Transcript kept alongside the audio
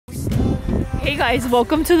Hey guys,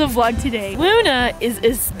 welcome to the vlog today. Luna is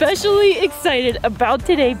especially excited about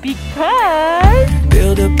today because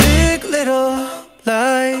build a big little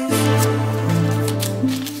life.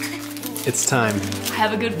 It's time. I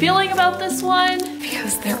have a good feeling about this one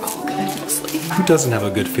because they're all good mostly. Who doesn't have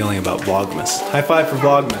a good feeling about Vlogmas? High five for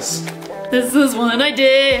Vlogmas. This is one I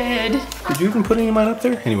did. Did you even put any of mine up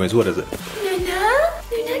there? Anyways, what is it?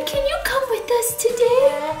 Luna, can you come with us today?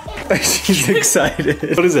 She's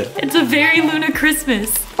excited. What is it? It's a Very Luna Christmas.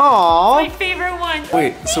 Aww. My favorite one.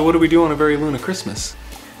 Wait, so what do we do on a Very Luna Christmas?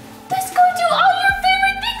 Let's go do all your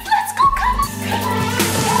favorite things. Let's go, come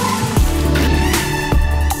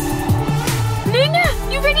on. Luna,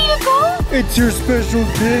 you ready to go? It's your special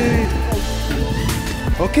day.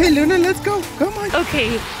 Okay, Luna, let's go. Come on.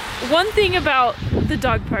 Okay, one thing about the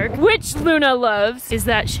dog park, which Luna loves, is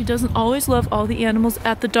that she doesn't always love all the animals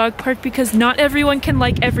at the dog park because not everyone can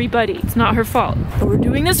like everybody. It's not her fault. But we're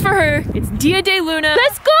doing this for her. It's Dia de Luna.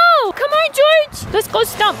 Let's go! Come on, George! Let's go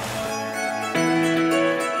stomp.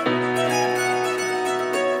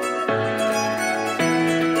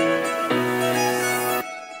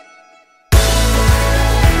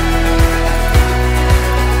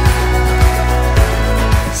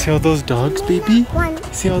 See all those dogs, baby? 1,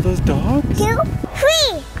 See all those dogs? 2, 3.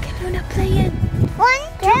 Okay, Luna, play in.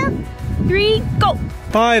 1, 2. 3, go!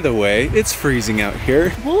 By the way, it's freezing out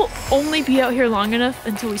here. We'll only be out here long enough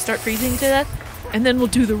until we start freezing to death, and then we'll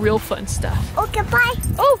do the real fun stuff. Okay, bye.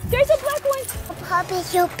 Oh, there's a black one! Puppy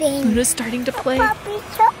shopping. Luna's starting to play. Puppy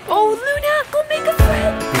shopping. Oh, Luna, go make a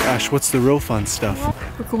friend! Hey, Ash, what's the real fun stuff?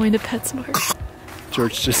 We're going to PetSmart.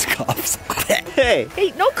 George just coughs. Hey!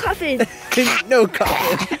 Hey, no coughing! No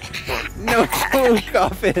coughing! No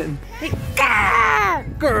coughing! Hey.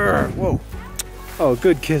 Grr. Whoa. Oh,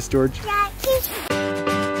 good kiss, George.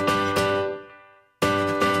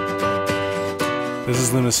 This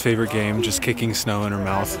is Luna's favorite game, just kicking snow in her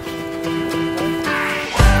mouth.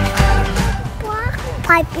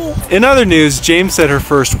 Puppy. In other news, James said her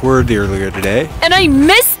first word earlier today. And I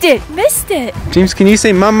missed it! Missed it! James, can you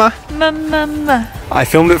say mama? Mama. I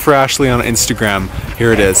filmed it for Ashley on Instagram.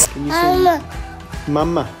 Here it is. Mama.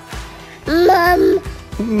 Mama. Mom.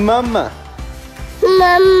 Mama.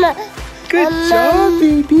 Mama. Good job,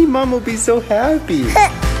 baby. Mom will be so happy.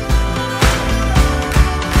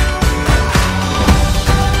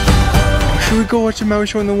 Should we go watch a Maui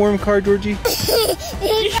show in the warm car, Georgie?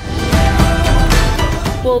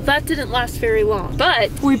 Well, that didn't last very long,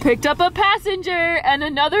 but we picked up a passenger and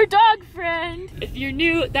another dog friend. If you're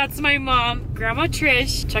new, that's my mom, Grandma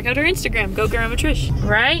Trish. Check out her Instagram, go Grandma Trish.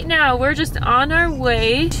 Right now, we're just on our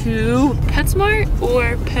way to PetSmart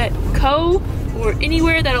or Petco or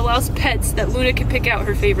anywhere that allows pets that Luna can pick out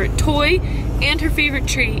her favorite toy and her favorite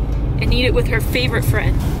treat and eat it with her favorite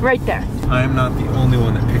friend. Right there. I am not the only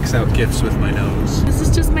one that picks out gifts with my nose. This is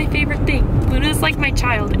just my favorite thing. Luna's like my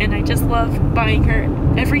child and I just love buying her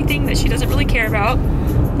everything that she doesn't really care about,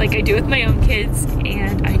 like I do with my own kids,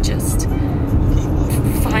 and I just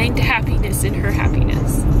find happiness in her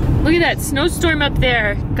happiness. Look at that snowstorm up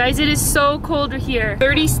there. Guys, it is so cold here.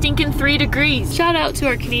 3 degrees. Shout out to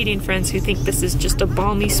our Canadian friends who think this is just a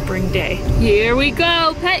balmy spring day. Here we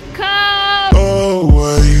go, Petco!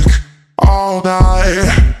 Awake all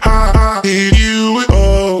night, I need you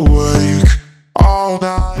awake all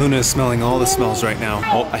night. Luna is smelling all the smells right now.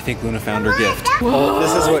 Oh, I think Luna found her gift. Whoa.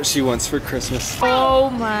 This is what she wants for Christmas.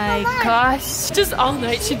 Oh my gosh. Just all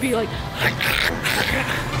night she'd be like...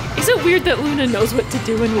 Is it weird that Luna knows what to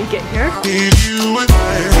do when we get here? Need you awake,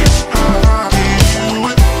 I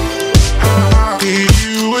need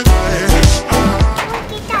you awake.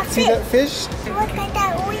 Look at that See that fish? Look at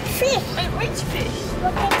that white fish. Which fish?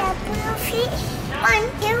 Look at that blue fish. 1,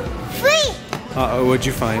 2, 3. Uh-oh, what'd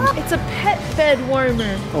you find? It's a pet bed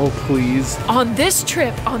warmer. Oh, please. On this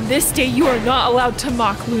trip, on this day, you are not allowed to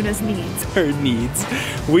mock Luna's needs. Her needs.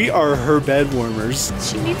 We are her bed warmers.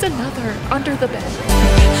 She needs another under the bed.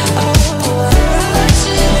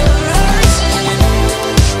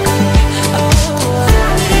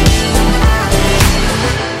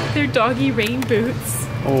 They're doggy rain boots.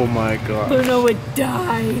 Oh my god. Luna would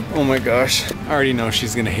die. Oh my gosh. I already know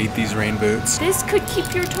she's gonna hate these rain boots. This could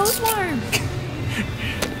keep your toes warm.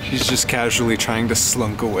 She's just casually trying to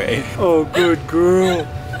slunk away. Oh, good girl.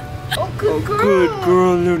 Oh, good girl. Good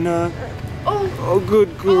girl, Luna. Oh,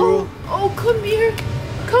 good girl. Oh, come here.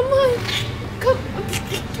 Come on. Come.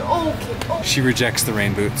 Oh, okay. Oh. She rejects the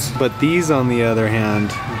rain boots. But these, on the other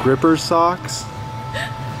hand, gripper socks.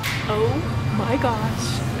 Oh my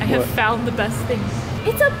gosh. I have found the best thing.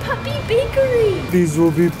 It's a puppy bakery. These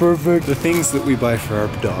will be perfect. The things that we buy for our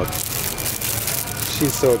dog.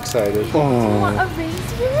 She's so excited. Want Oh. a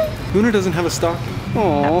reindeer? Luna doesn't have a stocking.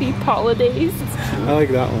 Aww. Happy holidays. I like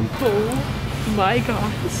that one. Oh my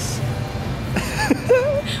gosh.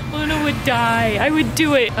 Luna would die. I would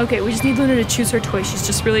do it. Okay, we just need Luna to choose her toy. She's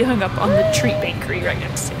just really hung up on the treat bakery right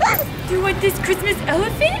next to her. Do you want this Christmas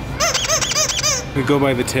elephant? We go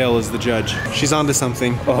by the tail as the judge. She's onto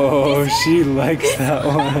something. Oh, she likes that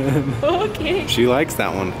one. Okay. She likes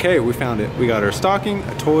that one. Okay, we found it. We got her stocking,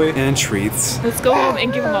 a toy, and treats. Let's go home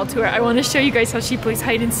and give them all to her. I want to show you guys how she plays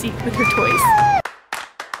hide and seek with her toys.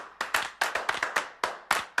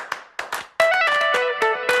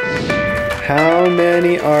 How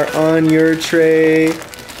many are on your tray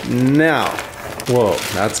now? Whoa,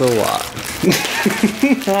 that's a lot.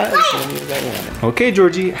 Not as many as I wanted. Okay,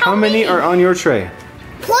 Georgie, how many are on your tray?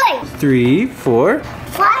 4, 3, 4.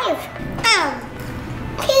 5,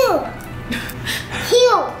 2.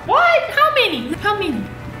 What? How many? How many?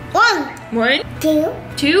 1, 1, 2,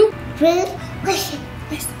 2. 3. Listen.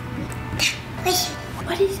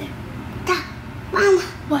 What is it? Mama.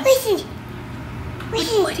 What? Listen.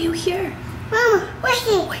 What do you hear? Mama,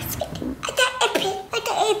 listen. I got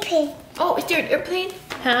airplane. Oh, is there an airplane?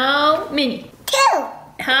 How many? 2,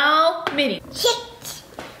 How many? 6,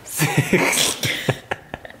 6.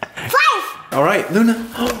 5. All right, Luna,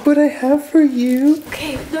 what I have for you?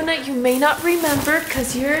 Okay, Luna, you may not remember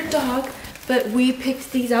because you're a dog, but we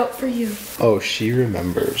picked these out for you. Oh, she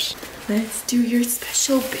remembers. Let's do your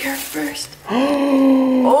special bear first.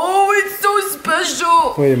 Oh, it's so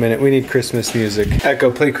special. Wait a minute, we need Christmas music.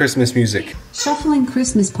 Echo, play Christmas music. Shuffling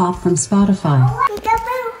Christmas pop from Spotify.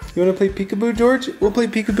 Peekaboo. You wanna play peekaboo, George? We'll play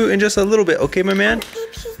peekaboo in just a little bit, okay, my man?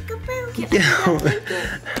 Peekaboo.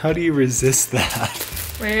 Yeah. How do you resist that?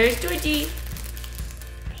 Where's Georgie?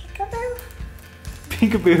 Peekaboo.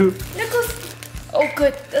 Peekaboo. Necklace. Oh,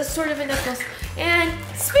 good. That's sort of a necklace. And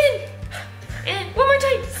spin. And one more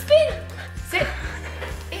time. Spin. Sit.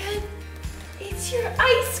 And it's your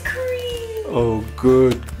ice cream. Oh,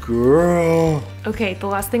 good girl. Okay, the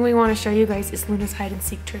last thing we want to show you guys is Luna's hide and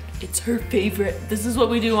seek trick. It's her favorite. This is what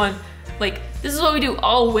we do this is what we do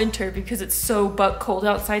all winter because it's so butt cold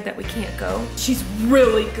outside that we can't go. She's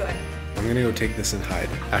really good. I'm gonna go take this and hide.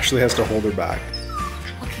 Ashley has to hold her back.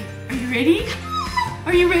 Okay, are you ready?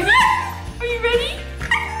 Are you ready? Are you ready?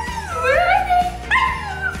 Where are they?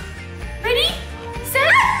 Ready?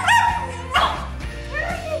 Set? Where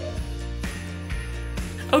are they?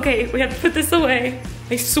 Okay, we have to put this away.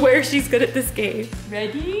 I swear she's good at this game.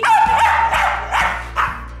 Ready?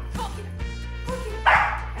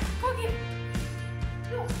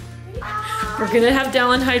 We're gonna have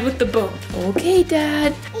Dallin hide with the bone. Okay,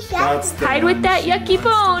 Dad. That's the Hide with one that she yucky wants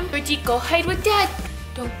bone. Georgie, go hide with Dad.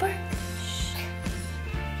 Don't bark.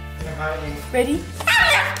 Ready?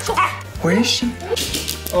 Where is she?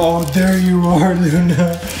 Oh, there you are,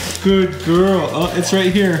 Luna. Good girl. Oh, it's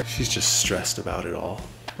right here. She's just stressed about it all.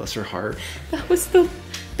 Bless her heart. That was the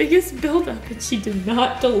biggest buildup and she did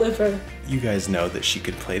not deliver. You guys know that she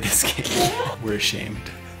could play this game. We're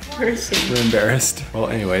ashamed. We're ashamed. We're embarrassed. Well,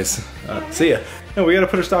 anyways, see ya. No, we gotta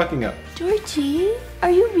put her stocking up. Georgie,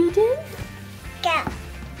 are you reading? Yeah.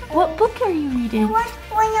 What book are you reading? What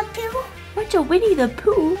one of you? What's a Winnie the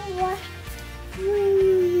Pooh? What?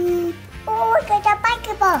 Oh, I got a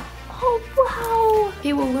basketball. Oh, wow.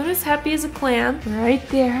 Okay, well, Luna's happy as a clam. Right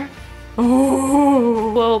there.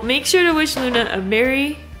 Oh. Well, make sure to wish Luna a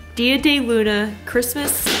Merry Dia de Luna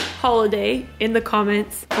Christmas holiday in the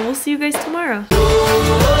comments. And we'll see you guys tomorrow.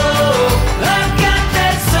 I've got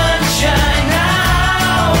that sunshine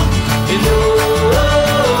now, and